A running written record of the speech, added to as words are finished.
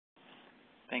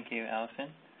Thank you,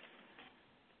 Allison.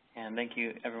 And thank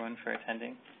you, everyone, for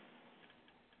attending.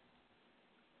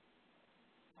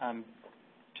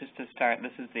 Just to start,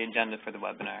 this is the agenda for the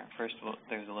webinar. First,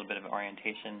 there's a little bit of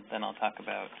orientation. Then I'll talk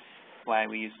about why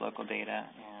we use local data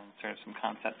and sort of some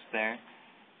concepts there.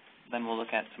 Then we'll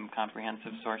look at some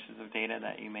comprehensive sources of data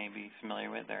that you may be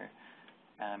familiar with or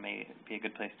may be a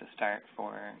good place to start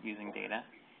for using data.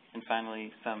 And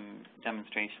finally, some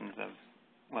demonstrations of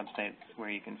websites where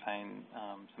you can find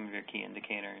some of your key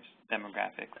indicators,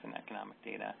 demographics, and economic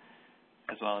data,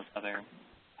 as well as other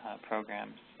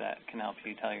programs that can help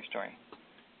you tell your story.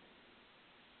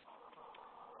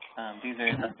 These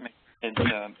are my kids, so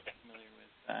I'm familiar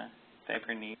with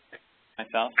diaper needs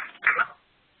myself.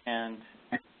 And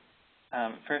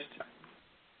first,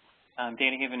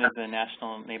 Data Haven is a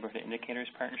National Neighborhood Indicators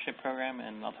Partnership Program,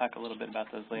 and I'll talk a little bit about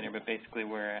those later, but basically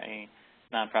we're a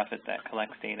nonprofit that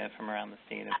collects data from around the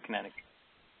state of Connecticut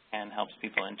and helps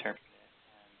people interpret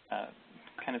it and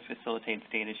kind of facilitates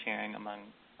data sharing among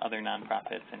other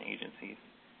nonprofits and agencies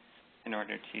in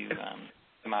order to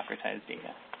democratize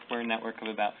data. We're a network of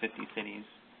about 50 cities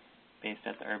based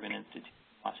at the Urban Institute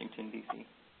in Washington, D.C.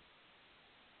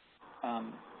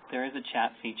 There is a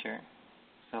chat feature,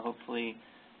 so hopefully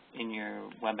in your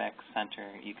WebEx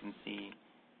center you can see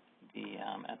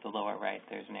at the lower right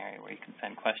there's an area where you can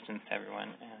send questions to everyone,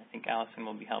 and I think Allison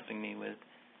will be helping me with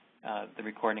the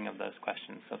recording of those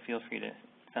questions, so feel free to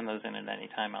send those in at any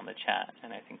time on the chat,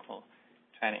 and I think we'll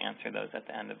try to answer those at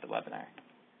the end of the webinar.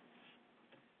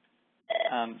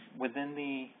 Within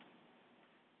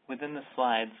the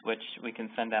slides, which we can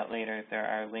send out later, there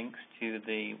are links to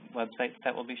the websites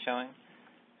that we'll be showing.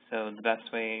 So the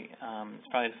best way is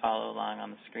probably to follow along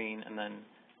on the screen, and then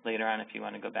later on, if you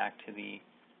want to go back to the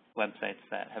websites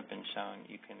that have been shown,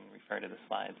 you can refer to the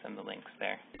slides and the links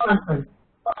there.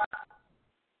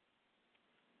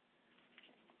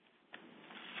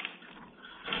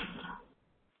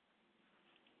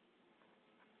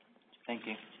 Thank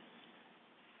you.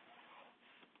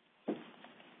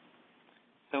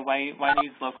 So why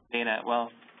use local data?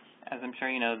 Well, as I'm sure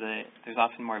you know, there's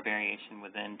often more variation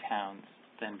within towns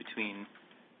than between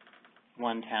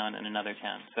one town and another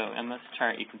town. So in this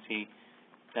chart, you can see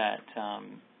that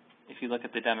if you look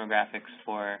at the demographics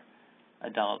for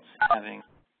adults having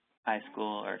high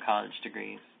school or college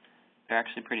degrees, they're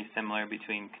actually pretty similar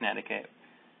between Connecticut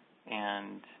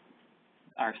and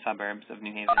our suburbs of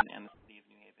New Haven and the city of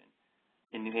New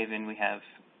Haven. In New Haven, we have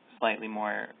slightly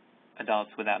more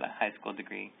adults without a high school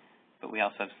degree, but we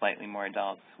also have slightly more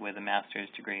adults with a master's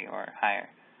degree or higher.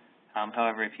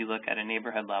 However, if you look at a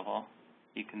neighborhood level,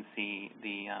 you can see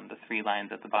the three lines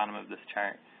at the bottom of this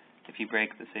chart. If you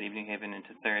break the city of New Haven into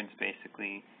thirds,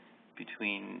 basically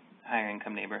between higher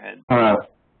income neighborhoods and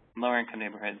lower income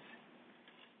neighborhoods,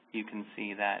 you can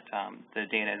see that the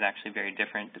data is actually very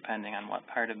different depending on what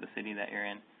part of the city that you're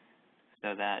in,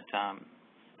 so that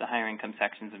the higher income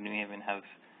sections of New Haven have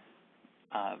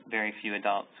very few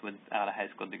adults without a high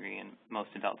school degree, and most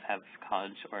adults have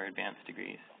college or advanced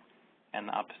degrees. And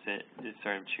the opposite is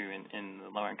sort of true in the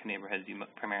lower income neighborhoods. You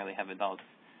primarily have adults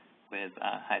with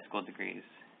high school degrees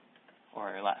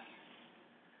or less.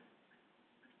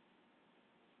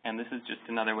 And this is just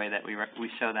another way that we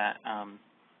show that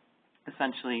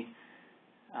essentially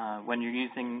when you're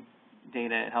using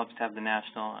data, it helps to have the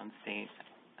national and state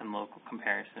and local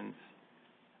comparisons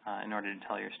in order to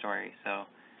tell your story. So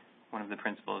one of the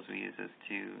principles we use is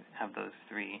to have those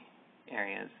three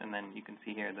areas, and then you can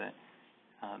see here that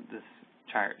this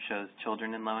chart shows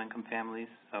children in low-income families,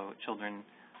 so children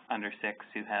under 6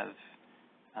 who have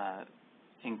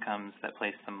incomes that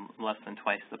place them less than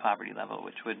twice the poverty level,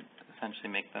 which would essentially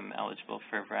make them eligible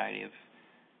for a variety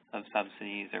of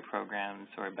subsidies or programs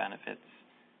or benefits,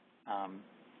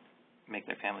 make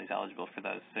their families eligible for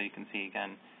those. So you can see,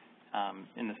 again,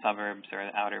 in the suburbs or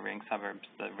the outer ring suburbs,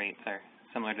 the rates are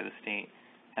similar to the state,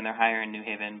 and they're higher in New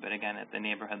Haven, but again, at the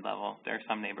neighborhood level, there are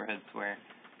some neighborhoods where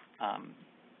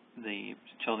the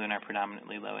children are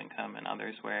predominantly low income and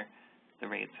others where the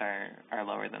rates are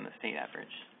lower than the state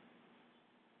average.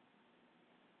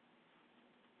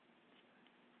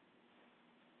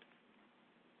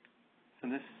 So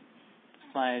this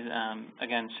slide,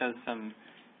 again, shows some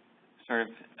sort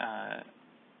of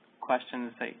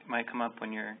questions that might come up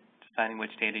when you're deciding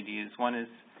which data to use. One is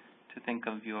to think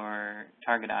of your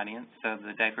target audience. So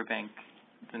the Diaper Bank,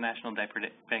 the National Diaper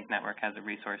Bank Network has a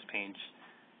resource page,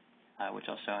 which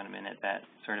I'll show in a minute, that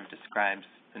sort of describes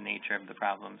the nature of the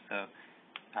problem. So,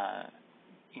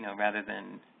 you know, rather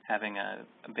than having a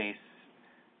base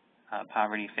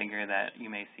poverty figure that you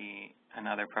may see in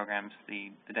other programs,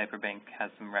 the Diaper Bank has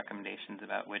some recommendations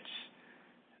about which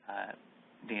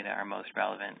data are most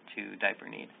relevant to diaper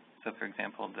need. So, for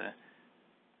example,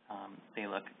 they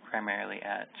look primarily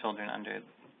at children under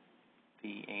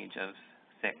the age of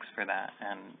 6 for that,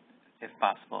 and if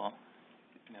possible,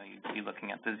 you'd be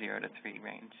looking at the 0 to 3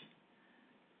 range.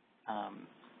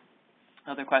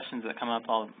 Other questions that come up,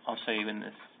 I'll show you in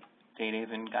this Data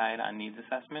Haven guide on needs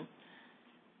assessment.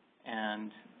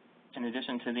 And in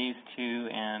addition to these two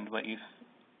and what you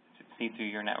see through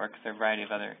your networks, there are a variety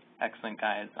of other excellent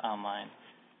guides online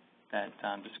that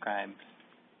describe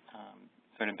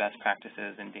sort of best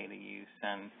practices in data use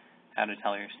and how to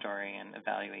tell your story and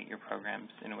evaluate your programs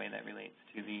in a way that relates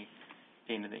to the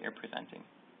data that you're presenting.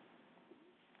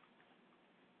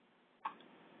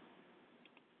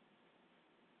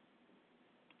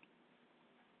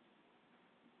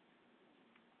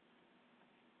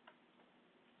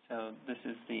 So this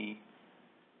is the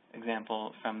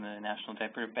example from the National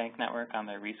Diaper Bank Network on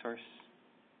their resource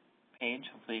page.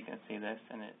 Hopefully you can see this,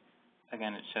 and it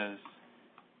shows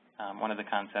one of the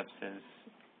concepts is,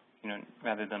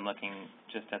 rather than looking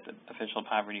just at the official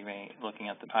poverty rate, looking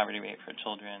at the poverty rate for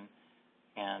children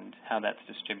and how that's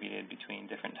distributed between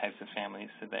different types of families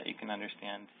so that you can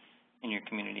understand in your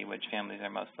community which families are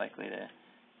most likely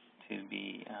to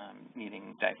be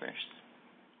needing diapers.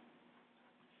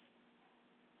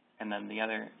 And then the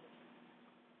other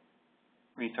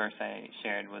resource I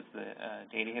shared was the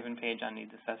Data Haven page on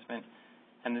needs assessment,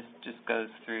 and this just goes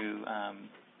through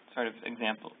sort of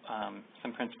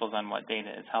some principles on what data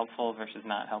is helpful versus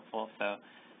not helpful. So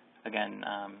again,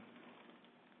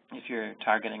 if you're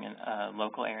targeting a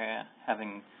local area,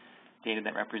 having data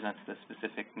that represents the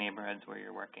specific neighborhoods where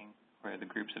you're working, or the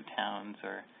groups of towns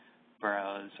or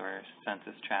boroughs or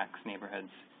census tracts neighborhoods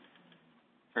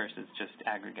versus just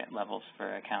aggregate levels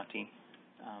for a county,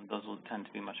 those will tend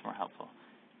to be much more helpful.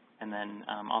 And then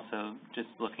also just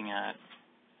looking at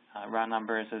raw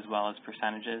numbers as well as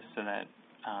percentages so that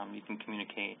you can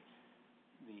communicate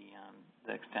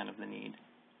the extent of the need.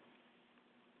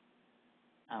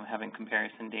 Having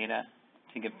comparison data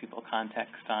to give people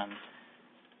context on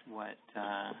what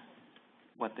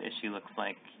the issue looks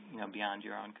like, beyond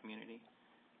your own community.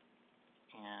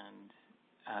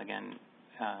 And again,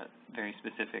 very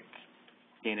specific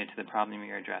data to the problem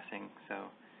you're addressing, so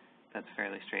that's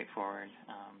fairly straightforward.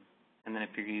 And then if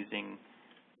you're using,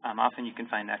 often you can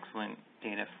find excellent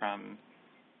data from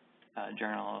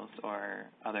journals or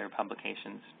other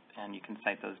publications, and you can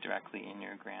cite those directly in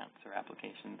your grants or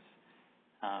applications.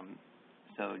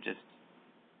 So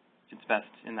it's best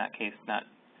in that case not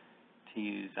to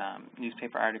use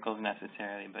newspaper articles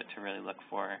necessarily, but to really look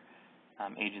for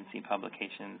agency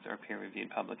publications or peer-reviewed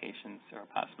publications, or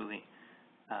possibly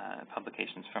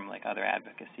publications from other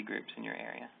advocacy groups in your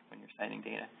area when you're citing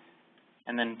data.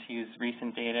 And then to use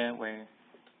recent data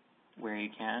where you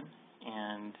can,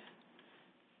 and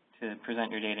to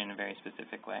present your data in a very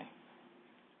specific way.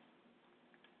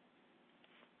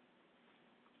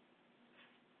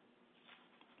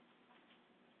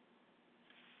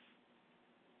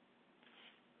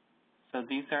 So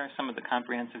these are some of the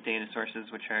comprehensive data sources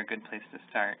which are a good place to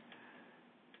start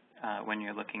when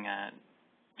you're looking at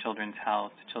children's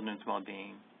health, children's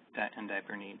well-being, and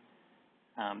diaper need.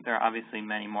 There are obviously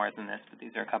many more than this, but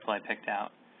these are a couple I picked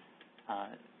out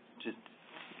just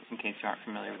in case you aren't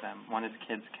familiar with them. One is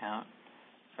Kids Count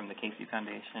from the Casey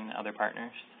Foundation and other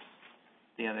partners.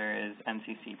 The other is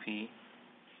NCCP,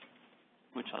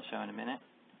 which I'll show in a minute.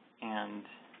 And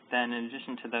then in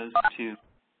addition to those two,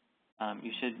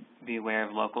 you should be aware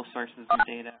of local sources of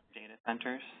data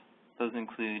centers. Those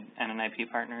include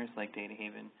NNIP partners like Data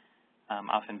Haven,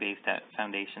 often based at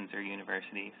foundations or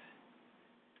universities.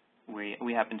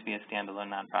 We happen to be a standalone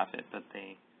nonprofit, but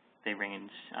they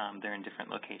range, they're in different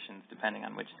locations depending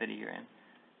on which city you're in.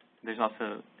 There's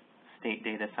also state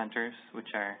data centers,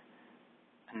 which are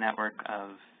a network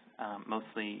of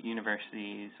mostly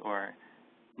universities or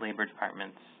labor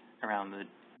departments around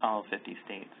all 50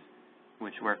 states,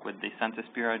 which work with the Census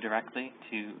Bureau directly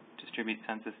to distribute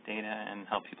census data and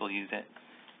help people use it.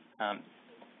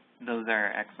 Those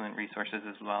are excellent resources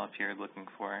as well if you're looking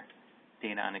for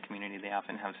data on a community. They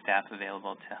often have staff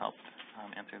available to help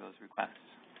answer those requests.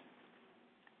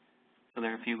 So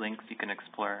there are a few links you can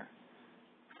explore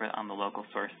on the local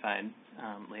source side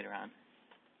later on.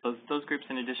 Those groups,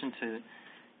 in addition to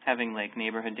having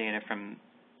neighborhood data from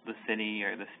the city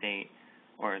or the state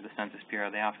or the Census Bureau,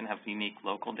 they often have unique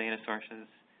local data sources,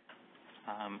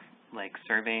 like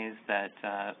surveys that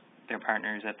their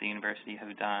partners at the university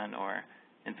have done, or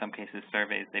in some cases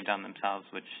surveys they've done themselves,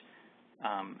 which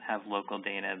have local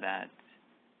data that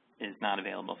is not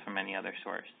available from any other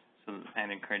source. So I'd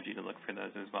encourage you to look for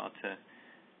those as well to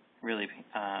really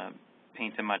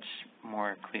paint a much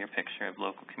more clear picture of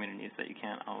local communities that you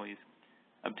can't always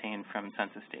obtain from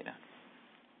census data.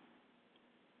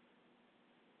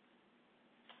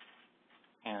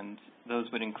 And those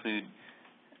would include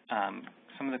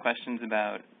some of the questions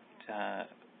about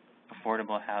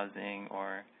affordable housing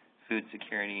or food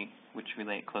security, which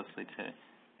relate closely to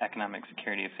economic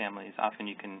security of families. Often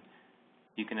you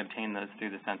can obtain those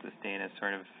through the census data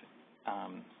sort of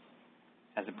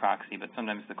as a proxy, but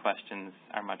sometimes the questions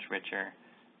are much richer,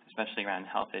 especially around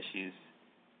health issues,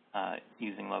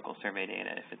 using local survey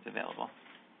data if it's available.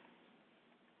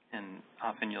 And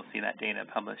often you'll see that data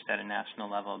published at a national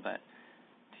level, but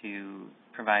to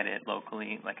provide it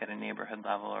locally, like at a neighborhood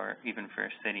level or even for a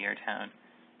city or town,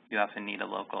 you often need a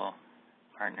local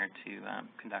partner to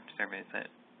conduct surveys that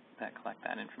collect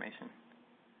that information.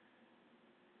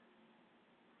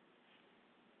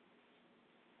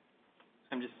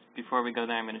 Before we go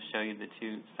there, I'm going to show you the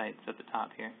two sites at the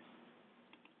top here.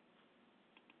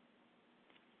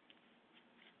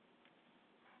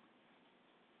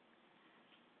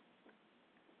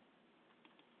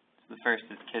 So the first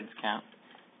is Kids Count.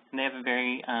 And they have a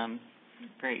very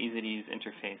easy to use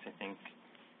interface, I think,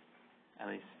 at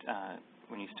least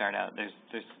when you start out. There's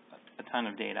a ton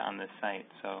of data on this site,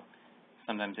 so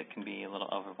sometimes it can be a little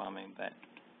overwhelming, but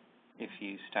if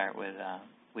you start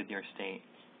with your state,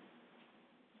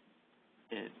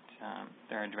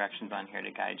 there are directions on here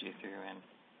to guide you through, and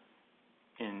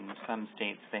in some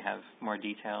states they have more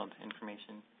detailed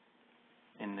information.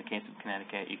 In the case of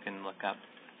Connecticut, you can look up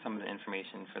some of the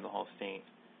information for the whole state.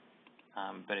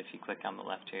 But if you click on the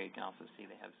left here, you can also see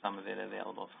they have some of it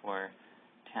available for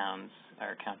towns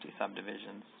or county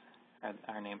subdivisions,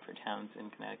 are named for towns in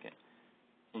Connecticut.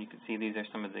 And you can see these are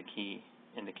some of the key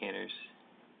indicators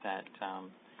that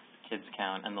Kids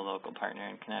Count and the local partner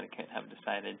in Connecticut have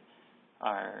decided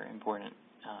are important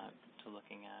to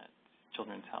looking at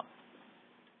children's health.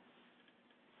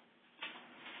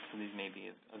 So these may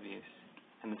be of use.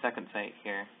 And the second site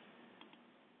here,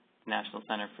 National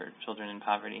Center for Children in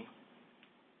Poverty,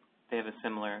 they have a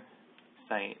similar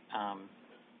site.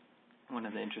 One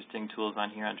of the interesting tools on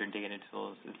here under data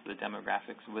tools is the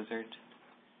demographics wizard.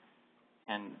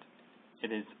 And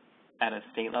it is at a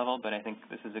state level, but I think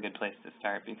this is a good place to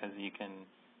start because you can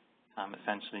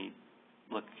essentially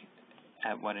look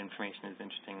at what information is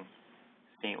interesting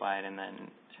statewide, and then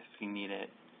if you need it,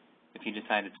 if you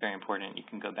decide it's very important, you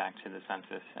can go back to the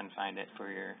census and find it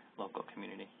for your local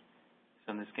community.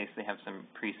 So in this case, they have some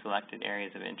pre-selected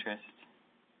areas of interest,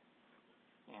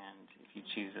 and if you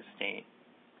choose a state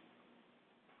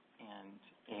and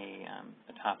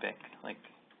a topic like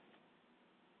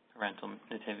parental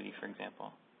nativity, for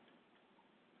example,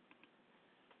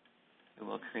 it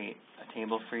will create a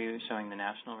table for you showing the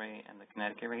national rate and the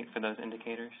Connecticut rate for those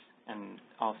indicators, and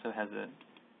also has a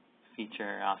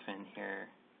feature often here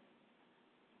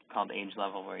called age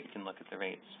level where you can look at the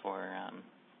rates for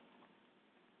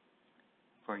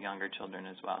younger children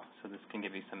as well. So this can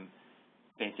give you some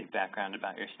basic background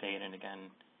about your state, and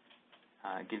again,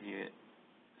 give you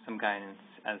some guidance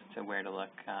as to where to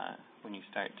look when you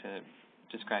start to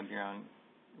describe your own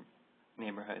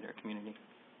neighborhood or community.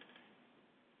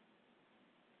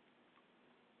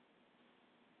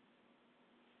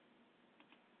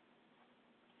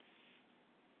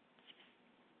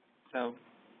 So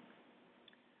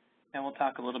now we'll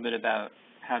talk a little bit about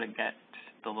how to get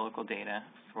the local data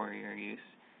for your use.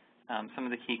 Some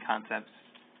of the key concepts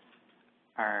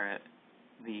are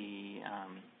the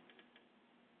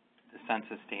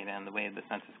census data and the way the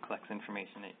census collects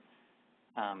information.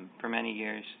 For many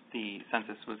years, the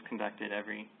census was conducted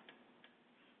every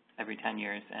 10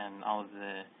 years, and all of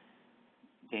the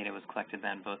data was collected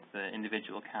then, both the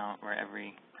individual count where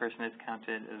every person is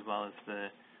counted, as well as the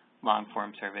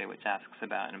long-form survey, which asks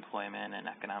about employment and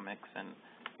economics and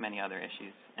many other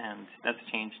issues. And that's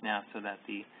changed now so that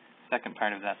the second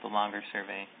part of that, the longer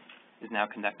survey, is now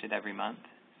conducted every month,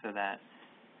 so that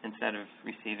instead of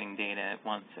receiving data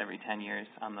once every 10 years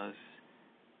on those,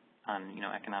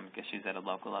 economic issues at a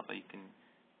local level, you can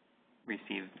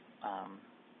receive,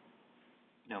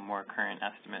 more current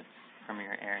estimates from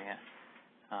your area,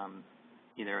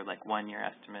 either like 1-year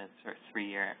estimates or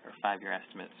 3-year or 5-year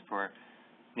estimates. For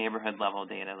neighborhood level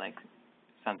data like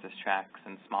census tracts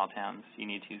and small towns, you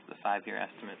need to use the 5-year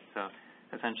estimates. So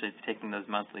essentially it's taking those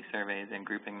monthly surveys and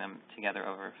grouping them together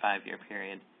over a 5-year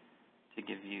period to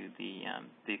give you the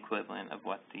equivalent of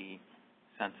what the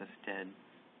census did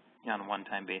on a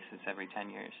one-time basis every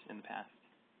 10 years in the past.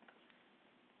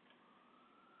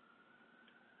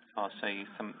 So I'll show you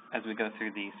some, as we go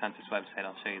through the census website,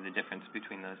 I'll show you the difference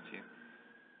between those two.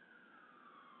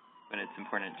 But it's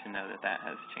important to know that that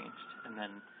has changed. And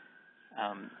then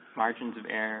Margins of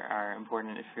error are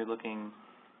important if you're looking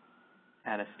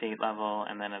at a state level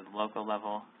and then at a local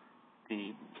level.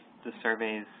 The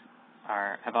surveys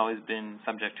have always been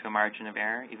subject to a margin of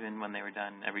error, even when they were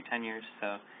done every 10 years.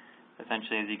 So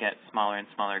essentially, as you get smaller and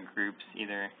smaller groups,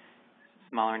 either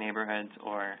smaller neighborhoods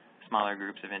or smaller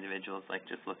groups of individuals, like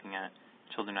just looking at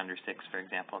children under 6, for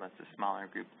example, that's a smaller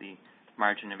group, the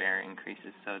margin of error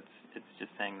increases. So it's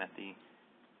just saying that the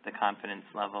confidence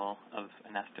level of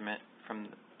an estimate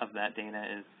of that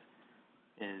data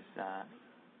is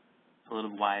a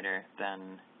little wider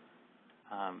than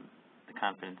the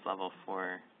confidence level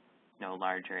for a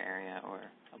larger area or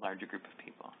a larger group of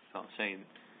people. So I'll show you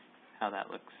how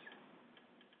that looks.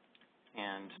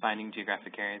 And finding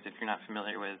geographic areas, if you're not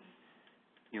familiar with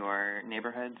your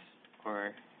neighborhoods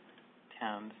or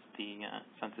towns, the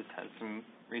census has some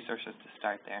resources to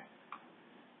start there.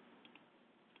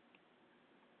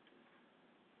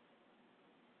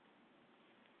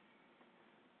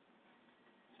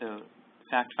 So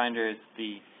Fact Finder is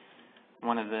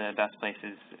one of the best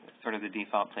places, sort of the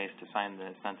default place to find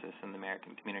the census and the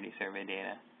American Community Survey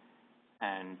data.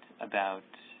 And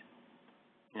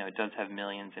it does have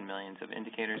millions and millions of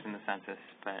indicators in the census,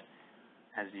 but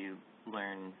as you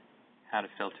learn how to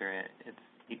filter it,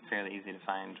 it's fairly easy to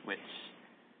find which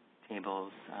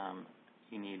tables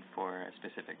you need for a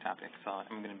specific topic. So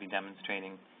I'm going to be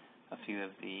demonstrating a few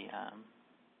of the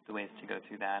ways to go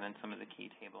through that, and some of the key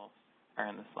tables are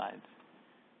in the slides.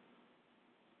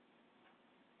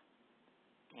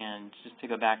 And just to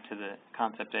go back to the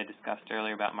concept I discussed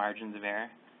earlier about margins of error,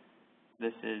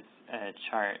 this is a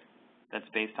chart that's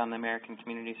based on the American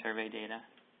Community Survey data.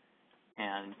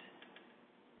 And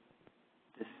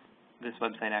this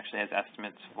website actually has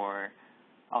estimates for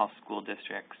all school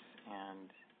districts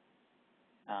and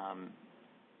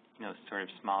sort of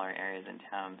smaller areas and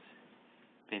towns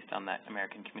based on that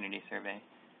American Community Survey.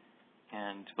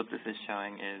 And what this is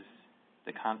showing is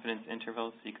the confidence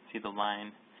intervals. So you can see the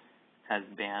line has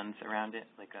bands around it,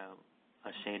 like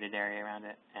a shaded area around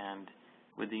it. And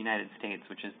with the United States,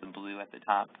 which is the blue at the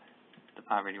top, the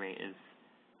poverty rate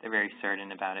they're very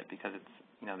certain about it because it's,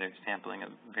 they're sampling a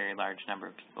very large number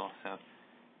of people. So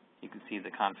you can see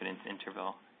the confidence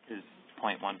interval is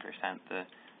 0.1%. The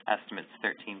estimate's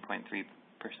 13.3%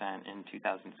 in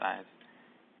 2005,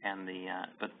 and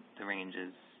but the range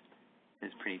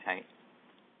is pretty tight.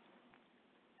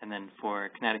 And then for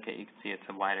Connecticut, you can see it's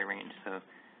a wider range. So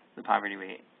the poverty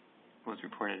rate was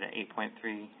reported at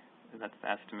 8.3. That's the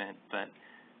estimate, but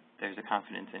there's a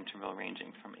confidence interval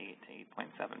ranging from 8 to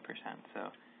 8.7%. So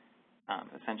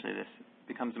essentially, this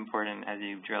becomes important as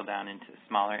you drill down into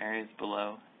smaller areas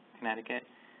below Connecticut,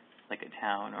 like a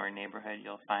town or a neighborhood.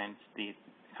 You'll find the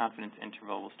confidence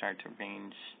interval will start to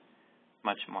range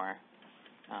much more,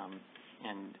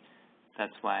 and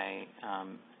that's why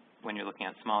when you're looking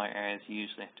at smaller areas, you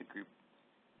usually have to group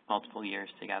multiple years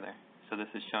together. So this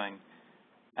is showing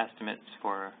estimates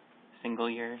for single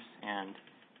years, and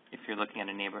if you're looking at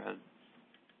a neighborhood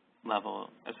level,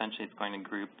 essentially it's going to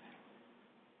group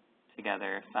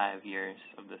together 5 years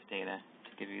of this data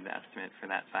to give you the estimate for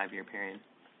that 5-year period.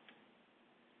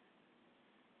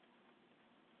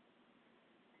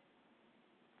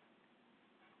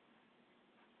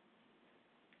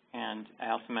 And I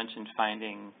also mentioned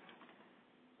finding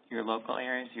your local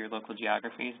areas, your local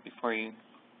geographies. Before you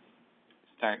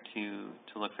start to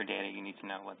look for data, you need to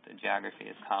know what the geography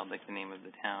is called, like the name of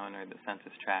the town or the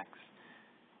census tracts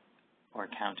or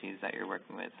counties that you're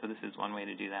working with. So this is one way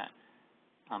to do that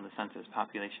on the census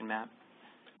population map.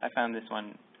 I found this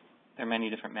one, there are many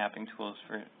different mapping tools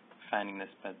for finding this,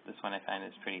 but this one I find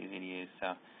is pretty easy to use.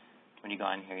 So when you go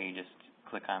on here, you just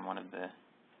click on one of the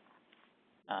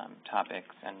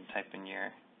topics and type in your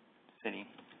city,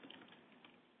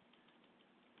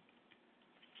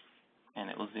 and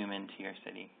it will zoom into your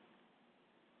city.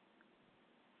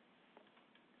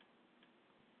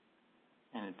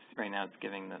 And right now it's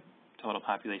giving the total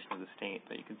population of the state,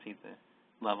 but you can see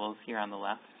the levels here on the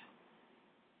left.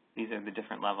 These are the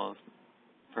different levels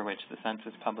for which the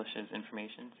census publishes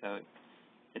information. So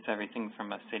it's everything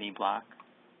from a city block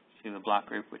to a block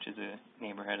group, which is a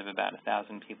neighborhood of about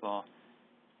 1,000 people,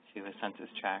 to a census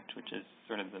tract, which is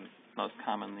sort of the most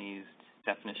commonly used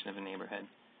definition of a neighborhood.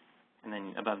 And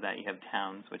then above that you have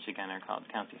towns, which again are called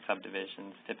county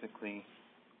subdivisions, typically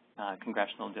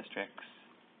congressional districts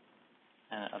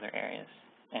and other areas.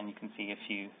 And you can see if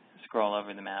you scroll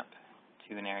over the map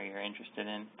to an area you're interested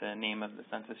in, the name of the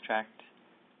census tract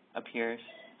appears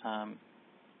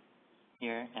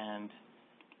here, and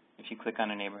if you click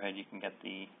on a neighborhood, you can get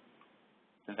the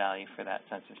value for that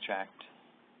census tract.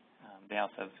 They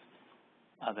also have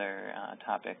other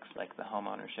topics like the home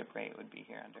ownership rate would be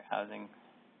here under housing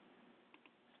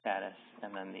status,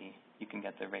 and then you can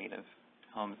get the rate of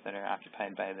homes that are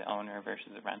occupied by the owner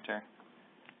versus a renter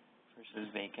versus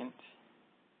vacant.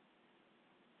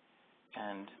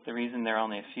 And the reason there are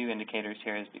only a few indicators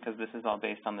here is because this is all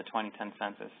based on the 2010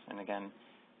 census, and again,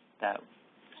 that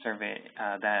survey,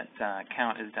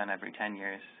 count is done every 10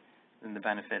 years, and the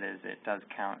benefit is it does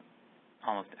count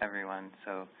almost everyone.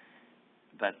 So,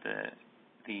 but the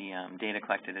data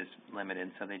collected is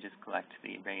limited, so they just collect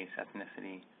the race,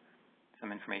 ethnicity,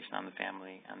 some information on the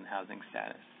family, and the housing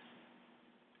status,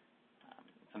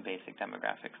 some basic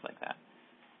demographics like that.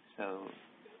 So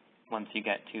once you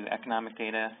get to economic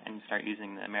data and you start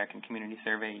using the American Community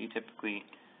Survey, you typically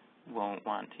won't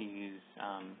want to use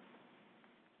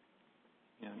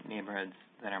neighborhoods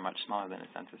that are much smaller than a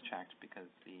census tract, because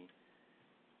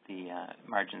the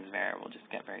margins of error will just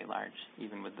get very large,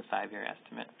 even with the 5-year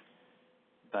estimate.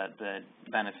 But the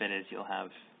benefit is you'll have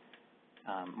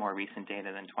more recent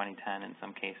data than 2010 in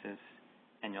some cases,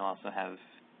 and you'll also have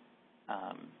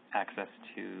access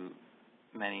to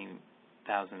many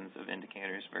thousands of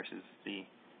indicators versus the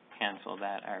handful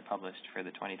that are published for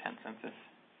the 2010 census.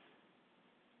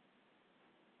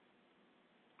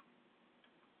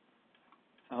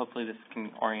 So hopefully this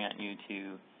can orient you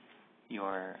to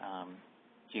your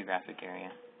geographic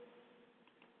area.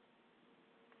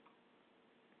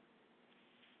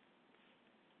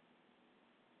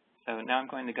 So now I'm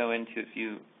going to go into a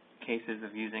few cases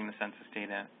of using the census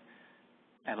data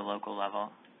at a local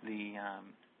level.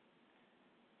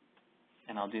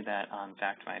 And I'll do that on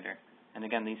FactFinder. And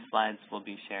again, these slides will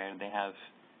be shared. They have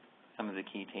some of the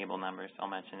key table numbers I'll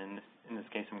mention. In this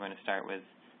case, I'm going to start with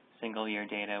single year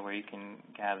data, where you can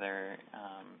gather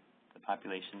the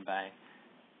population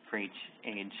for each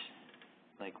age,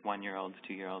 like 1-year-olds,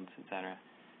 2-year-olds, etc.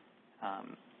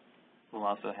 We'll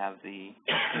also have the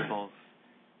tables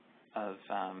of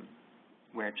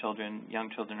where young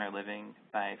children are living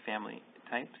by family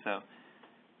type. So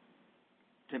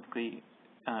typically,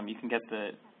 you can get the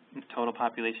total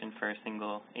population for a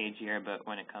single age year, but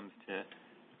when it comes to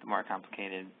the more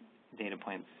complicated data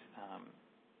points,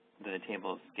 the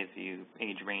tables give you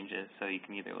age ranges, so you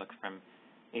can either look from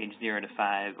age 0 to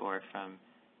 5 or from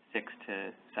 6 to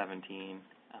 17.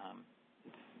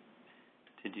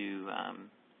 To do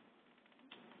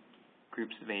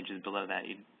groups of ages below that,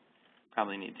 you'd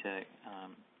probably need to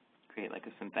create like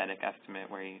a synthetic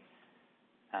estimate where you,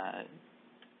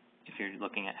 if you're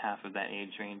looking at half of that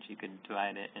age range, you could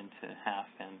divide it into half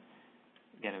and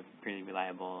get a pretty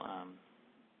reliable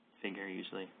figure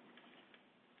usually.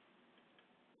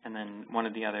 And then one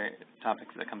of the other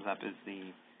topics that comes up is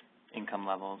the income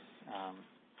levels,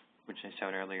 which I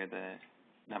showed earlier, the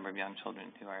number of young children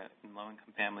who are in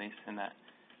low-income families, and that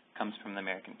comes from the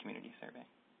American Community Survey.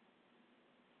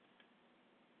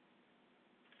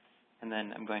 And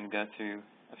then I'm going to go through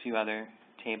a few other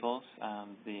tables.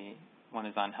 The one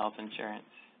is on health insurance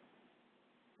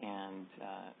and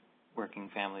working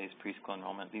families, preschool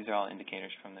enrollment. These are all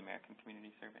indicators from the American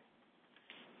Community Survey.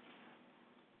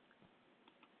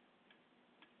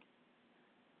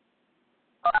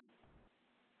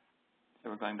 So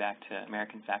we're going back to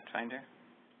American FactFinder.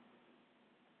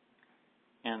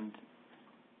 And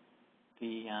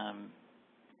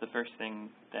the first thing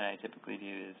that I typically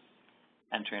do is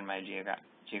enter in my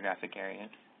geographic areas.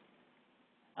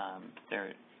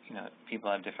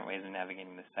 People have different ways of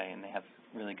navigating the site, and they have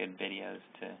really good videos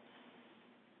to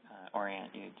orient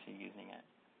you to using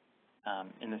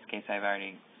it. In this case, I've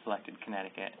already selected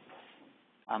Connecticut.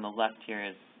 On the left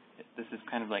here this is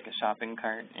kind of like a shopping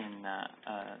cart in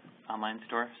an online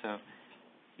store. So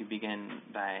you begin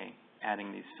by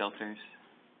adding these filters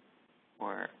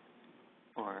or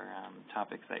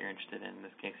topics that you're interested in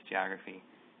this case, geography.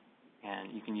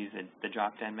 And you can use the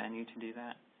drop-down menu to do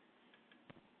that.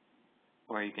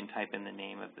 Or you can type in the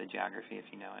name of the geography if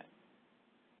you know it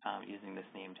using this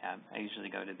name tab. I usually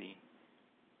go to the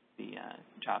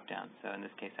drop-down. So in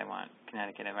this case, I want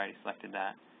Connecticut. I've already selected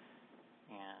that.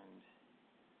 And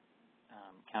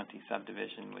county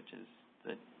subdivision, which is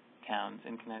the towns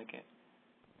in Connecticut.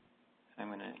 So I'm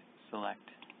going to select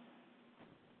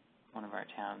one of our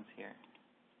towns here.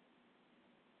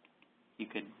 You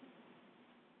could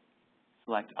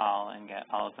select all and get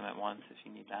all of them at once if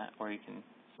you need that, or you can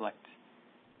select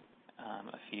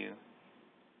a few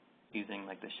using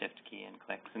like the shift key and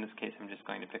clicks. In this case, I'm just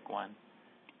going to pick one.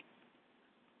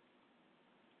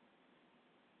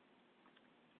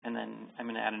 And then I'm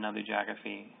going to add another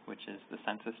geography, which is the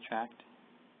census tract.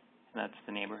 And that's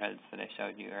the neighborhoods that I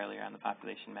showed you earlier on the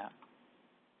population map.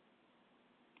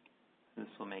 This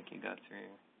will make you go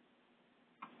through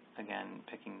again,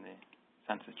 picking the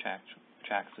census tracts,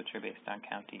 which are based on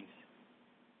counties.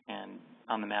 And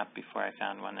on the map before, I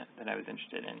found one that I was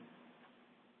interested in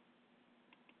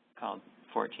called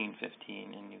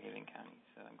 1415 in New Haven County.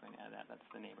 So I'm going to add that. That's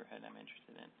the neighborhood I'm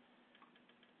interested in.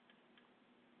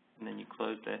 And then you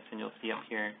close this, and you'll see up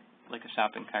here, like a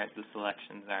shopping cart, the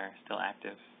selections are still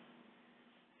active.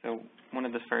 So one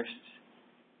of the first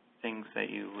things that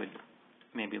you would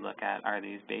maybe look at are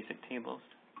these basic tables.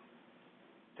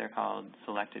 They're called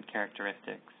selected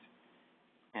characteristics,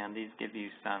 and these give you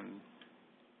some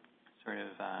sort of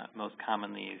most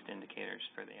commonly used indicators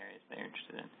for the areas that you're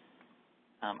interested in.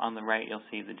 On the right, you'll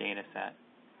see the data set.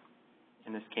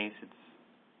 In this case,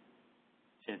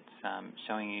 it's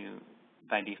showing you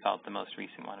by default the most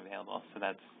recent one available. So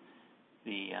that's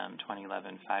the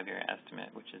 2011 5-year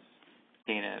estimate, which is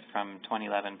data from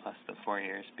 2011 plus the 4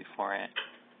 years before it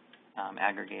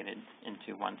aggregated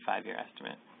into one 5-year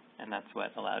estimate. And that's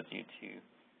what allows you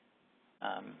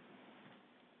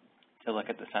to look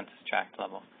at the census tract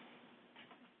level.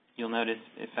 You'll notice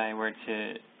if I were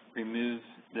to remove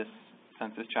this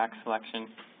census tract selection,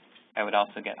 I would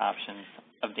also get options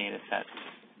of data sets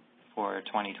for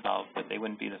 2012, but they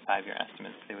wouldn't be the 5-year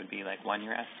estimates. They would be like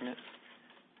 1-year estimates,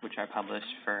 which are published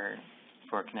for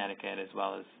Connecticut as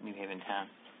well as New Haven Town.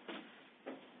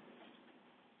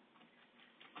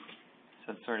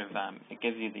 So it's sort of, it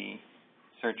gives you the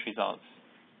search results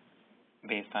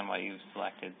based on what you've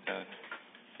selected. So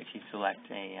if you select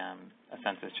a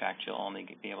census tract, you'll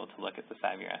only be able to look at the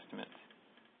 5-year estimates.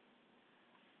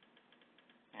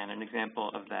 And an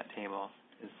example of that table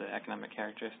is the economic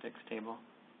characteristics table.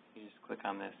 You just click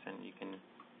on this and you can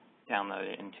download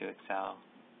it into Excel.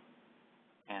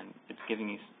 And it's giving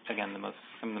you, again,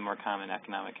 some of the more common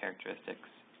economic characteristics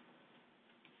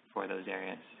for those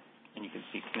areas. And you can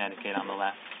see Connecticut on the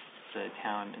left, the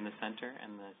town in the center,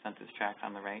 and the census tract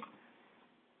on the right.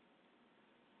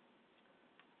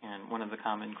 And one of the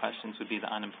common questions would be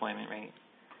the unemployment rate.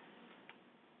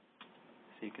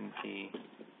 So you can see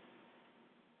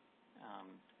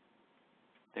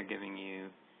they're giving you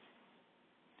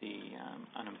the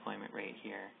unemployment rate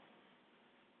here,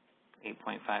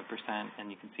 8.5%,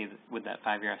 and you can see that with that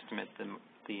 5-year estimate,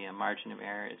 the margin of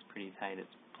error is pretty tight.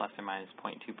 It's plus or minus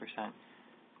 0.2%.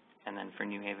 And then for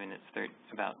New Haven, it's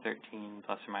about 13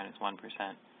 plus or minus 1%.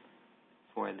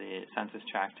 For the census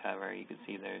tract, however, you can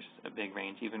see there's a big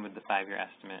range. Even with the 5-year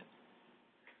estimate,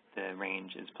 the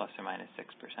range is plus or minus 6%.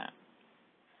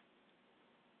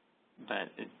 But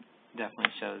it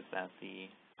definitely shows that the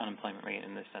unemployment rate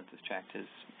in this census tract is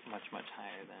much, much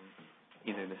higher than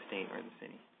either the state or the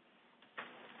city.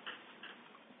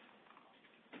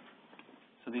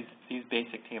 So these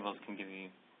basic tables can give you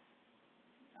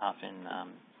often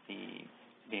the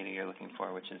data you're looking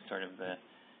for, which is sort of the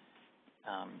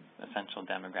essential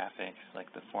demographics,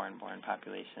 like the foreign-born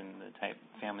population, the type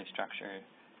family structure,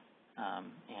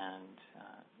 and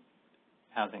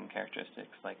housing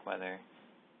characteristics, like whether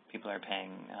people are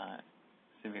paying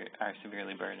are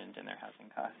severely burdened in their housing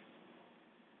costs.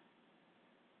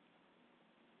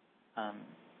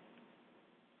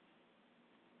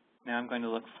 Now I'm going to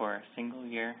look for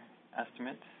single-year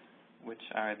estimates, which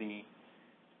are the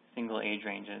single age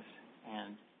ranges.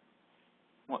 And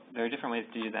there are different ways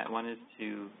to do that. One is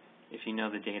to, if you know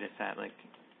the data set, like,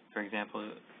 for example,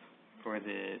 for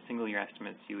the single-year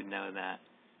estimates, you would know that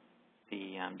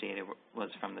the data was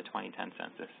from the 2010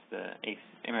 census. The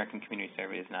American Community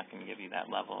Survey is not going to give you that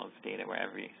level of data where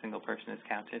every single person is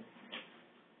counted.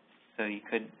 So you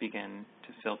could begin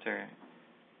to filter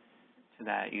to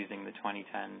that using the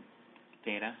 2010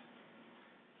 data.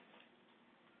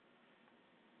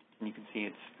 And you can see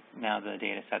it's now the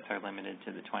data sets are limited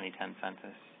to the 2010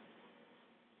 census.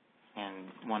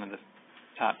 And one of the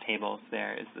top tables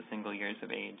there is the single years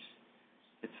of age.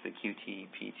 It's the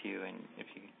QT-P2, and if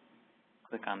you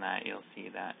click on that, you'll see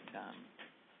that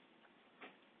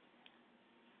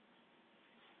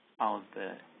all of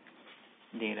the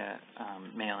data,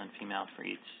 male and female for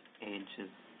each age, is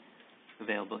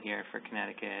available here for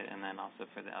Connecticut and then also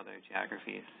for the other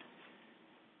geographies.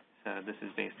 So this is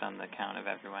based on the count of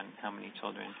everyone, how many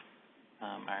children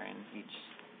are in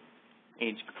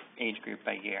each age group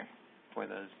by year for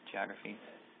those geographies.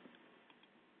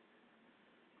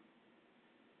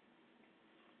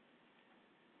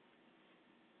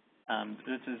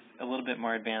 This is a little bit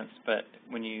more advanced, but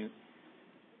when you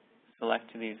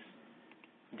select these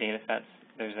data sets,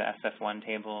 there's an SF1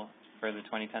 table for the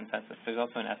 2010 census. There's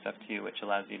also an SF2, which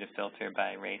allows you to filter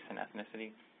by race and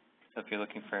ethnicity. So if you're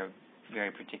looking for a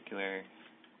very particular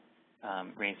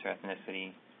race or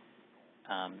ethnicity,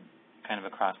 kind of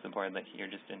across the board, like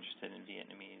you're just interested in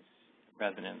Vietnamese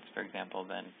residents, for example,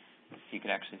 then you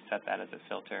could actually set that as a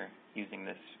filter using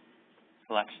this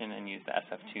selection and use the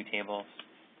SF2 tables,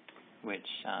 which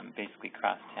basically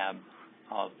cross-tab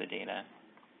all of the data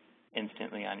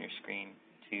instantly on your screen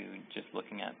to just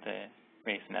looking at the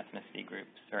race and ethnicity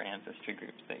groups or ancestry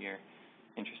groups that you're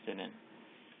interested in.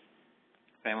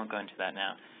 But I won't go into that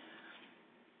now.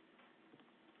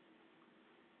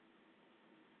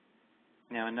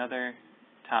 Now, another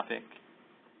topic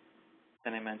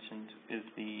that I mentioned is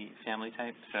the family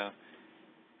type. So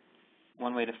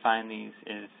one way to find these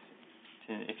is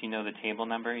if you know the table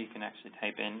number, you can actually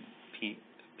type in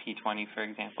P20, for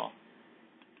example,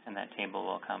 and that table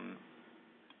will come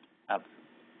up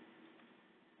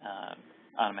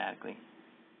automatically.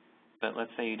 But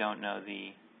let's say you don't know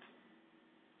the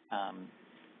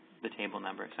table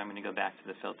number, so I'm going to go back to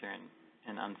the filter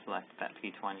and unselect that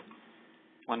P20.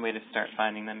 One way to start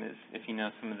finding them is if you know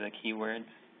some of the keywords.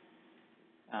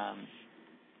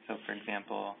 So, for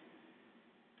example,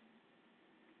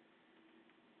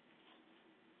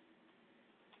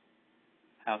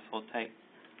 household type.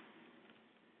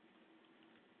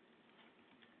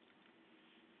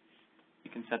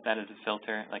 You can set that as a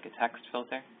filter, like a text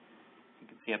filter. You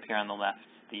can see up here on the left,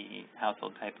 the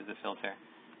household type is a filter,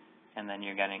 and then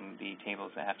you're getting the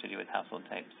tables that have to do with household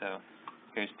type. So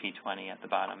here's P20 at the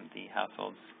bottom, the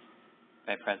households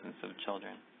by presence of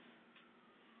children.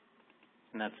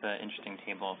 And that's an interesting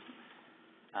table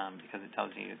because it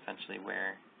tells you essentially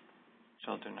where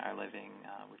children are living,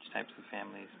 which types of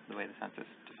families, the way the census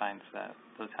defines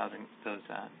those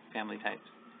family types.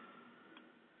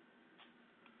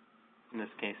 In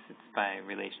this case, it's by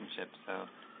relationship, so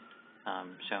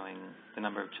showing the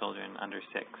number of children under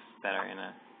 6 that are in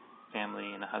a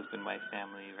family, in a husband-wife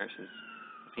family versus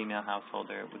a female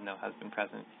householder with no husband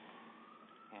present.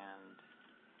 And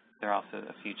there are also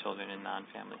a few children in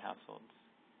non-family households.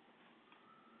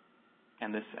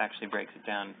 And this actually breaks it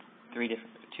down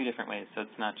two different ways. So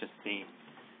it's not just the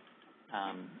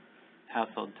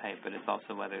household type, but it's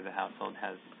also whether the household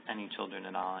has any children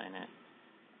at all in it.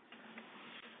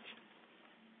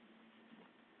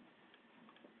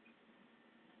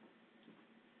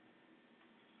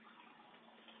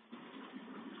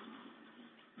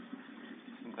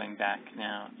 I'm going back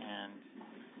now, and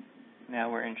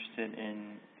now we're interested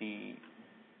in the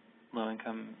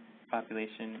low-income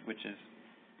population, which is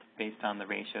based on the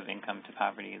ratio of income to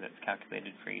poverty that's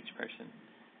calculated for each person.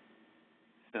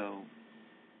 So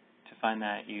to find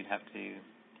that, you'd have to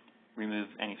remove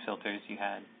any filters you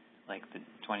had, like the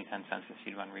 2010 census.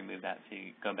 You'd want to remove that, so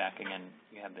you go back again.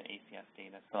 You have the ACS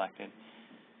data selected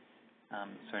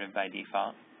sort of by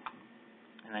default.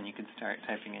 And then you could start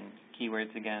typing in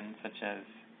keywords again, such as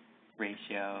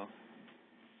ratio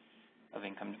of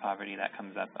income to poverty. That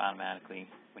comes up automatically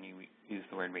when you use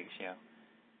the word ratio.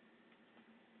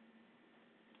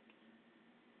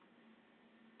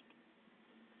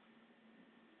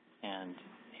 And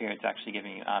here it's actually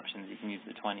giving you options. You can use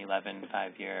the 2011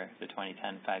 5-year, the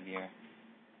 2010 5-year,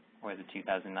 or the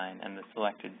 2009. And the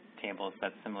selected tables,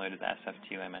 that's similar to the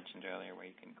SF2 I mentioned earlier, where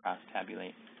you can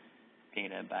cross-tabulate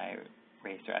data by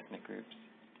race or ethnic groups.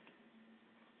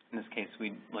 In this case,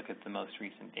 we look at the most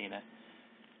recent data.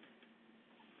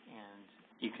 And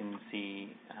you can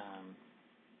see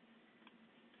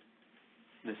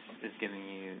this is giving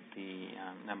you the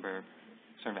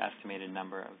sort of estimated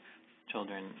number of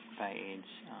children by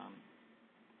age,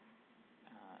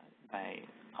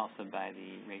 also by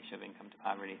the ratio of income to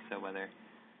poverty, so whether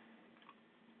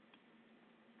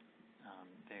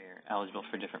they're eligible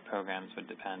for different programs would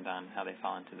depend on how they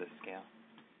fall into this scale.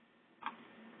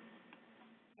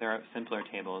 There are simpler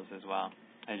tables as well.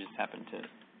 I just happened to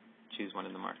choose one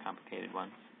of the more complicated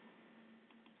ones.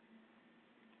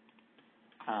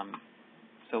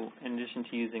 So in addition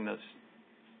to using those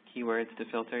keywords to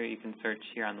filter, you can search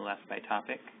here on the left by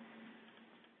topic.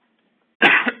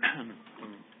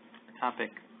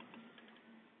 Topic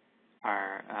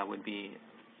would be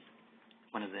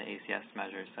one of the ACS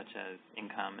measures, such as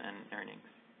income and earnings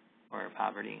or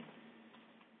poverty.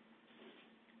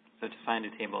 So to find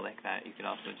a table like that, you could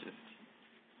also just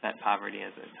set poverty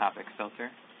as a topic filter,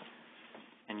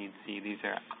 and you'd see these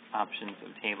are options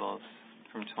of tables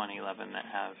from 2011 that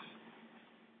have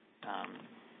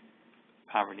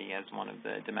poverty as one of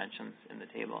the dimensions in the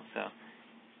table. So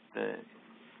the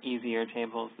easier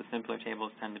tables, the simpler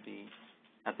tables, tend to be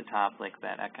at the top, like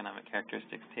that economic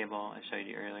characteristics table I showed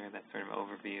you earlier, that sort of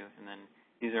overview. And then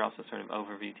these are also sort of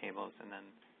overview tables, and then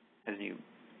as you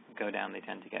go down, they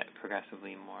tend to get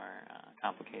progressively more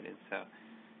complicated. So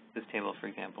this table, for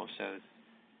example,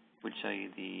 would show you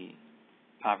the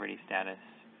poverty status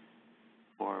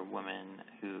for women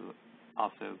who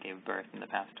also gave birth in the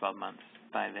past 12 months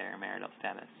by their marital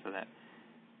status. So that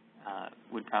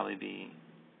it would probably be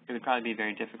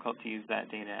very difficult to use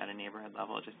that data at a neighborhood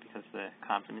level just because the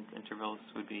confidence intervals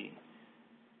would be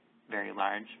very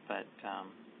large. But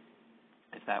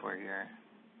if that were your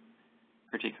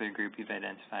particular group you've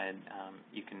identified,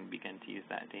 you can begin to use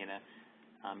that data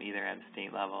either at a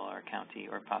state level or county,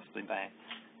 or possibly by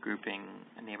grouping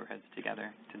neighborhoods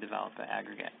together to develop an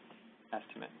aggregate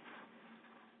estimate.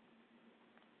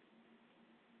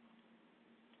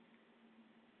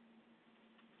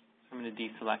 I'm going to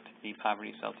deselect the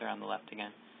poverty filter on the left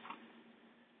again.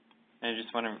 And I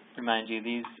just want to remind you,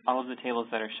 all of the tables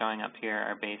that are showing up here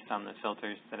are based on the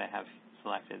filters that I have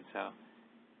selected. So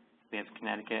we have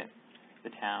Connecticut,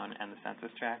 the town, and the census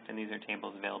tract, and these are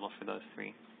tables available for those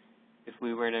three. If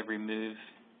we were to remove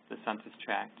the census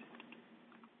tract,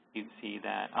 you'd see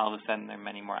that all of a sudden there are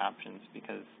many more options,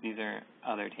 because these are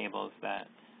other tables that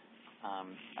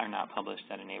are not published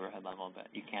at a neighborhood level, but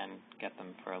you can get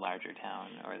them for a larger town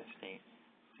or the state.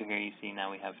 So here you see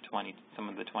now we have some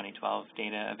of the 2012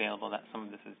 data available. That some of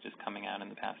this is just coming out in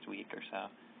the past week or so.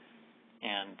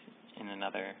 And in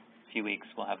another few weeks,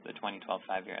 we'll have the 2012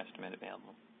 5-year estimate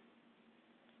available.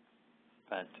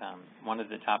 But one of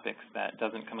the topics that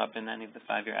doesn't come up in any of the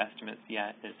 5-year estimates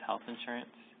yet is health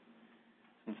insurance,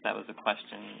 since that was a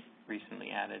question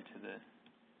recently added to the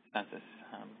census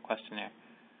questionnaire.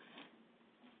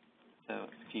 So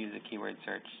if you use a keyword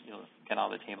search, you'll get all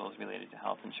the tables related to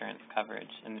health insurance coverage.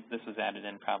 And this was added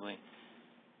in probably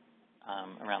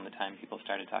around the time people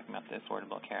started talking about the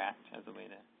Affordable Care Act as a way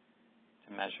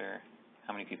to measure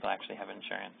how many people actually have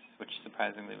insurance, which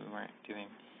surprisingly we weren't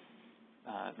doing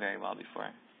very well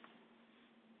before.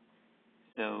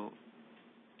 So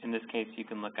in this case, you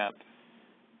can look up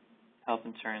health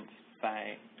insurance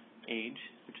by age,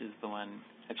 which is the one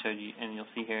I've showed you, and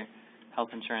you'll see here health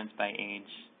insurance by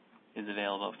age is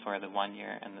available for the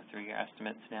 1-year and the 3-year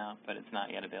estimates now, but it's not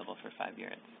yet available for 5-year.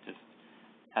 It just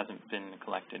hasn't been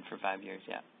collected for 5 years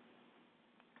yet.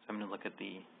 So I'm going to look at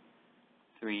the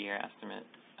 3-year estimate.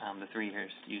 The 3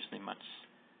 years is usually much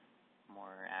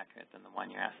more accurate than the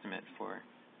 1-year estimate for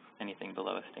anything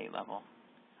below a state level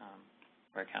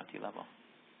or a county level.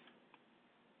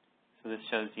 So this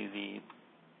shows you the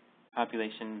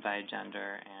population by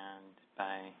gender and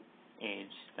by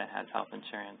age that has health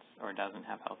insurance or doesn't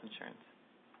have health insurance.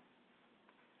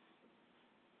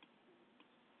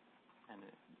 And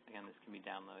again, this can be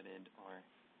downloaded or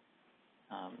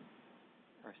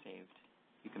saved.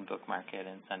 You can bookmark it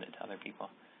and send it to other people.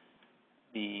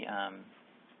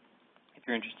 If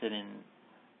you're interested in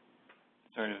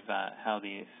sort of how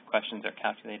these questions are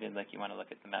calculated, like you want to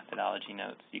look at the methodology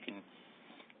notes, you can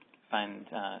find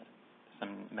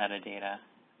some metadata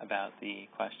about the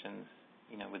questions,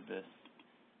 with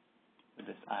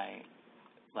this eye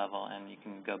level, and you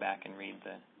can go back and read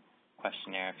the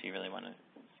questionnaire if you really want to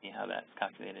see how that's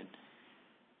calculated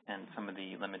and some of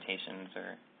the limitations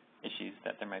or issues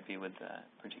that there might be with the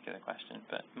particular question.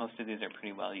 But most of these are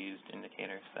pretty well-used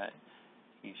indicators that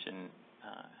you shouldn't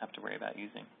have to worry about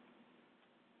using.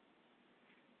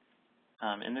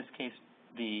 In this case,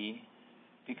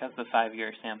 because the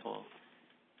 5-year sample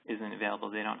isn't available,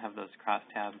 they don't have those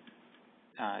crosstab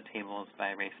tables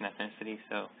by race and ethnicity,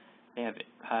 so they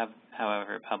have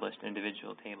however, published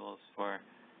individual tables for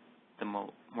the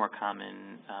more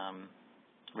common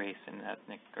race and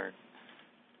ethnic or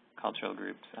cultural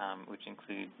groups, which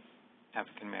include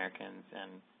African Americans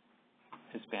and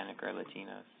Hispanic or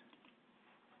Latinos.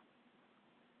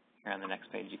 Here on the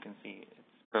next page, you can see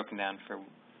it's broken down for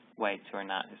whites who are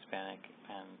not Hispanic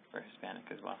and for Hispanic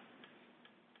as well.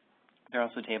 There are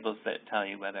also tables that tell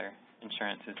you whether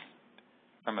insurance is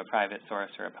from a private source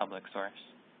or a public source,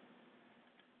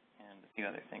 and a few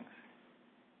other things.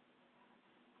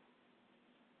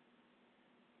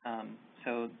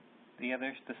 So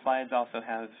the slides also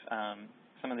have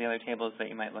some of the other tables that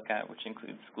you might look at, which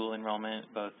include school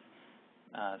enrollment, both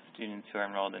students who are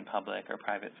enrolled in public or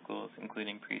private schools,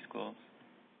 including preschools,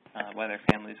 whether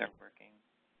families are working,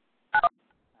 and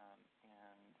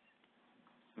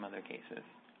some other cases.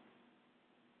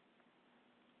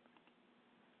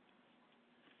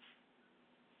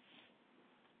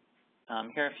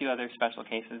 Here are a few other special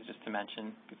cases just to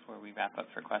mention before we wrap up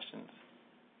for questions.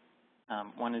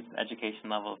 One is the education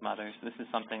level of mothers. This is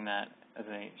something that, as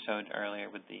I showed earlier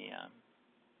with the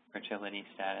fertility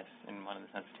status in one of the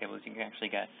census tables, you can actually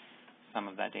get some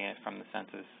of that data from the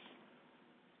census.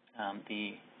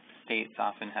 The states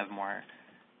often have more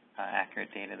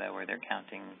accurate data, though, where they're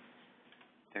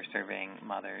surveying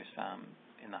mothers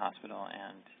in the hospital,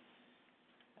 and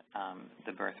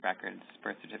the birth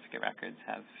certificate records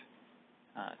have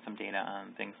some data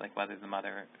on things like whether the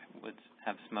mother would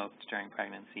have smoked during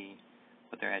pregnancy,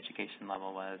 what their education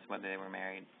level was, whether they were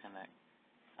married, and that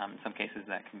in some cases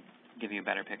that can give you a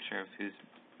better picture of who's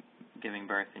giving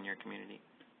birth in your community.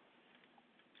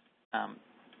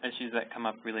 Issues that come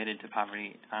up related to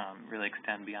poverty really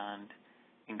extend beyond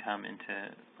income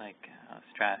into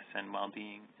stress and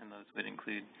well-being, and those would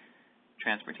include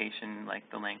transportation, like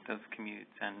the length of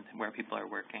commutes and where people are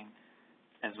working,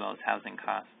 as well as housing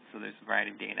costs. So there's a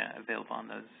variety of data available on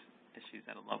those issues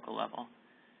at a local level.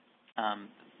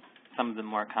 Some of the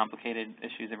more complicated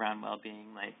issues around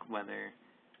well-being, like whether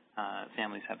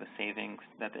families have a savings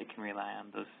that they can rely on,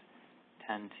 those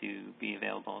tend to be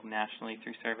available nationally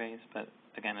through surveys, but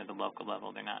again, at the local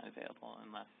level, they're not available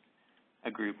unless a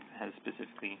group has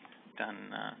specifically done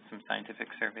some scientific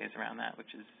surveys around that,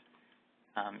 which is,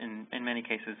 in many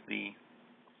cases, the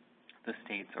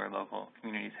states or local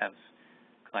communities have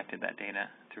collected that data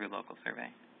through a local survey.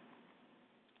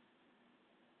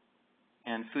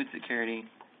 And food security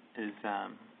is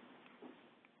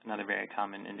another very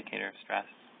common indicator of stress.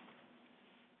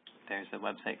 There's a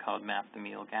website called Map the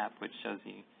Meal Gap, which shows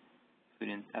you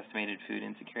estimated food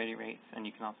insecurity rates, and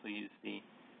you can also use the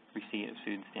receipt of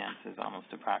food stamps as almost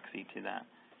a proxy to that.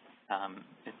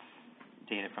 It's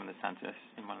data from the Census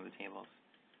in one of the tables,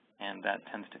 and that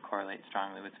tends to correlate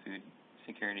strongly with food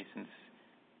security since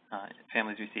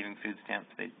families receiving food stamps,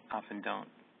 the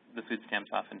food stamps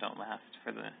often don't last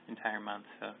for the entire month,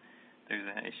 so there's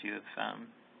an issue of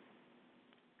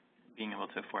being able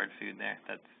to afford food there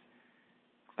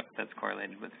that's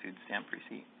correlated with food stamp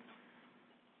receipt.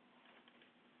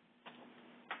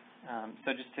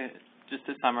 So just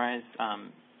to summarize,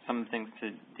 some of the things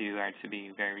to do are to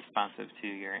be very responsive to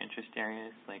your interest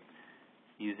areas, like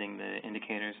using the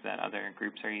indicators that other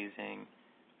groups are using,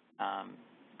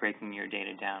 breaking your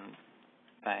data down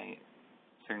by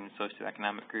certain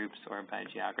socioeconomic groups or by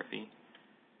geography,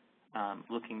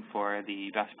 looking for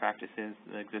the best practices.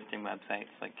 The existing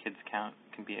websites like Kids Count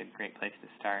can be a great place to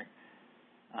start,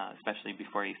 especially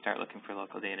before you start looking for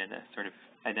local data to sort of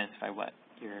identify what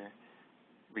you're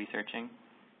researching.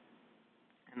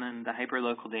 And then the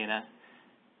hyperlocal data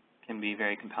can be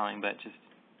very compelling, but just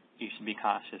you should be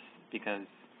cautious because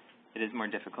it is more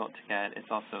difficult to get. It's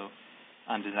also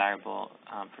undesirable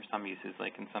for some uses.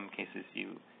 Like in some cases,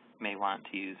 you may want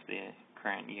to use the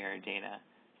current year data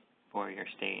for your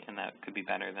state, and that could be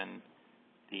better than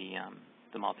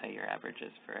the multi-year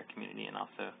averages for a community, and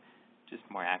also just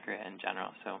more accurate in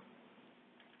general. So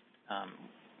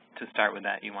to start with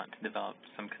that, you want to develop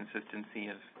some consistency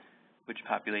of which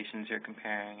populations you're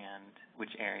comparing and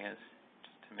which areas,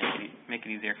 just to make it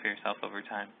easier for yourself over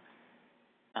time.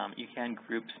 You can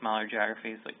group smaller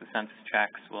geographies, like the census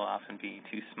tracts will often be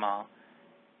too small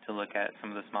to look at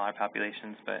some of the smaller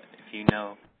populations, but if you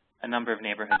know a number of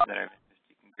neighborhoods that are of interest,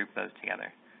 you can group those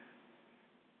together.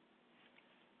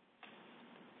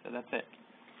 So that's it.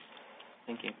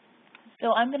 Thank you.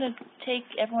 So I'm going to take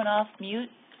everyone off mute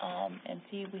and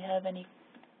see if we have any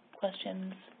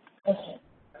questions for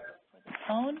the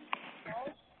phone.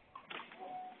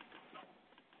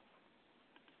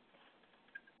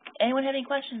 Anyone have any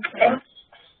questions for us?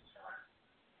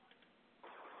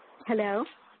 Hello.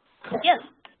 Yes.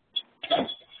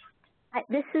 Hi,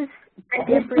 this is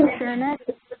Diaper. I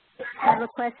have a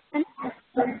question.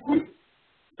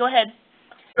 Go ahead.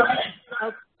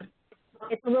 Oh,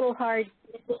 it's a little hard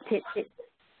to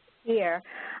hear.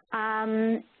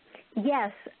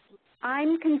 Yes,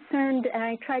 I'm concerned, and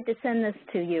I tried to send this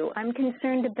to you. I'm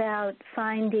concerned about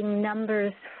finding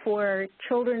numbers for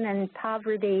children in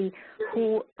poverty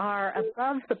who are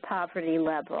above the poverty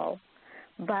level,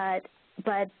 but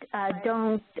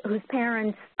whose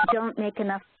parents don't make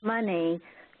enough money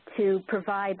to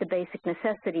provide the basic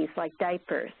necessities like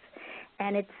diapers.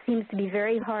 And it seems to be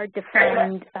very hard to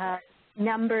find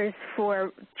numbers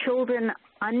for children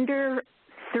under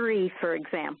 3, for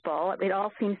example. It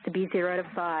all seems to be 0 to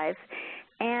 5,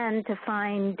 and to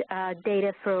find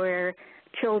data for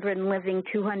children living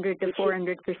 200 to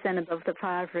 400% above the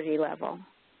poverty level.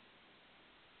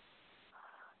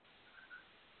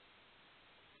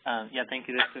 Yeah, thank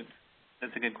you.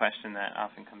 That's a good question that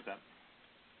often comes up.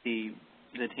 The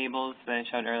tables that I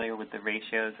showed earlier with the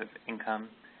ratios of income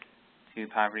to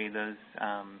poverty, those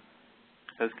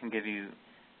can give you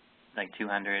like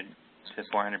 200 to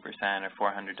 400% or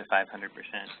 400 to 500%.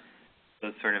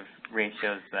 Those sort of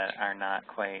ratios that are not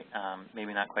quite,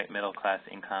 maybe not quite middle class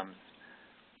incomes,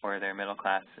 or they're middle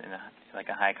class in like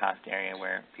a high cost area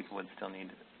where people would still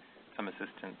need some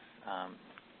assistance.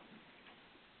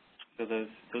 So those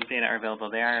data are available.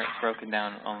 They are broken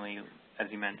down only, as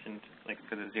you mentioned, like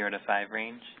for the 0 to 5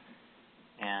 range,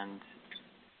 and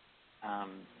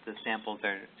The samples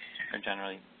are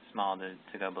generally small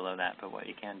to go below that, but what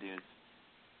you can do is,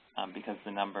 because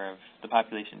the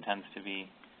population tends to be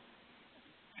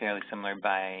fairly similar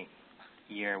by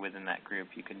year within that group,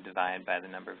 you can divide by the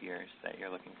number of years that you're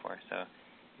looking for. So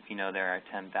if you know there are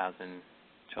 10,000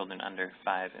 children under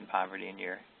 5 in poverty in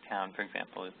your town, for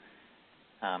example,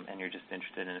 and you're just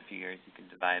interested in a few years, you can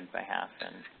divide by half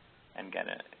and get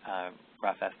a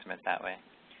rough estimate that way.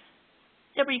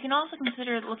 Deborah, you can also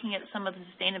consider looking at some of the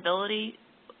sustainability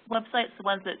websites, the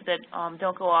ones that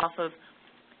don't go off of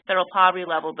federal poverty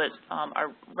level, but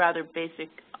are rather basic,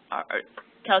 are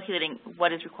calculating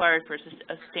what is required for a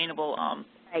sustainable.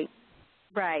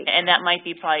 Right. And that might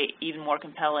be probably even more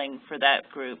compelling for that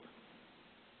group.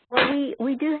 Well,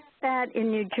 we do have that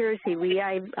in New Jersey.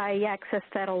 I access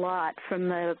that a lot from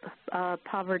the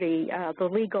the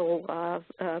legal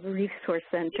resource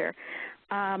center.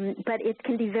 But it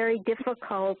can be very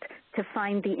difficult to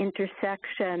find the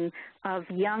intersection of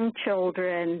young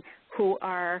children who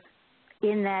are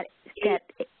in that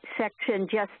section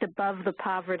just above the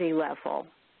poverty level.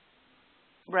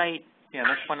 Right. Yeah,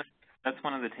 that's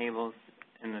one of the tables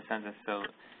in the census. So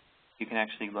you can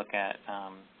actually look at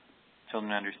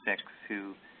children under 6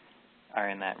 who are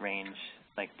in that range,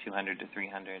 like 200 to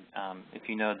 300. If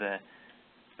you know the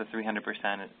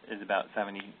 300% is about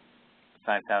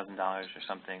 $75,000 or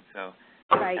something. So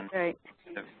right.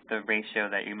 The ratio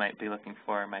that you might be looking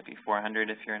for might be 400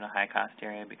 if you're in a high-cost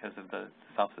area because of the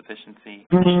self-sufficiency.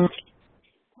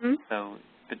 Mm-hmm. So,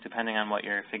 but depending on what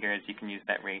your figure is, you can use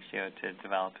that ratio to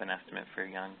develop an estimate for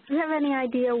young. Do you have any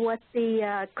idea what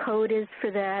the code is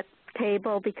for that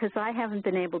table? Because I haven't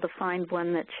been able to find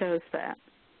one that shows that.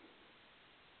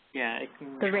 Yeah, it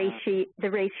can, the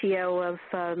ratio of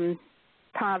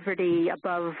poverty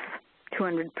above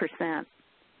 200%.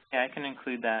 Yeah, I can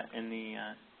include that in the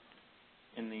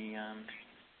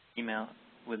email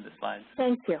with the slides.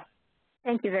 Thank you.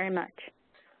 Thank you very much.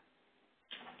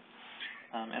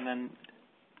 And then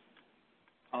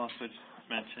I'll also just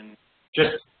mention.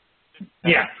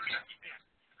 Yeah.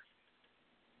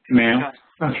 Ma'am?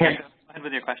 Okay. Go ahead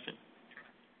with your question.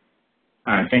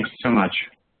 All right, thanks so much.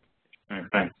 All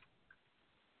right, bye.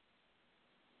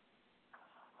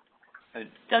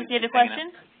 Doug, do you have a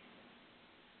question?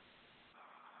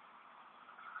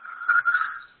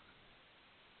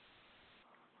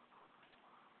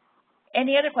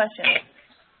 Any other questions?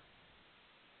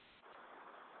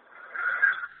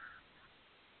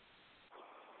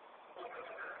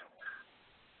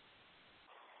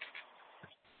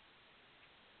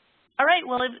 All right,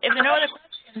 well, if there are no other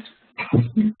questions,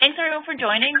 thanks everyone for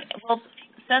joining. We'll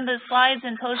send the slides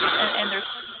and post and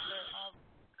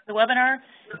the webinar,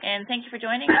 and thank you for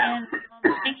joining, and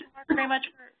thank you, Mark, very much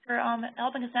for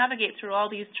helping us navigate through all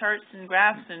these charts and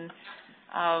graphs, and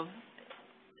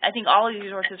I think all of these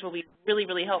resources will be really,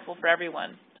 really helpful for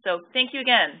everyone. So thank you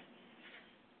again.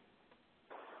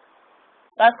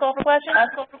 Last call for questions?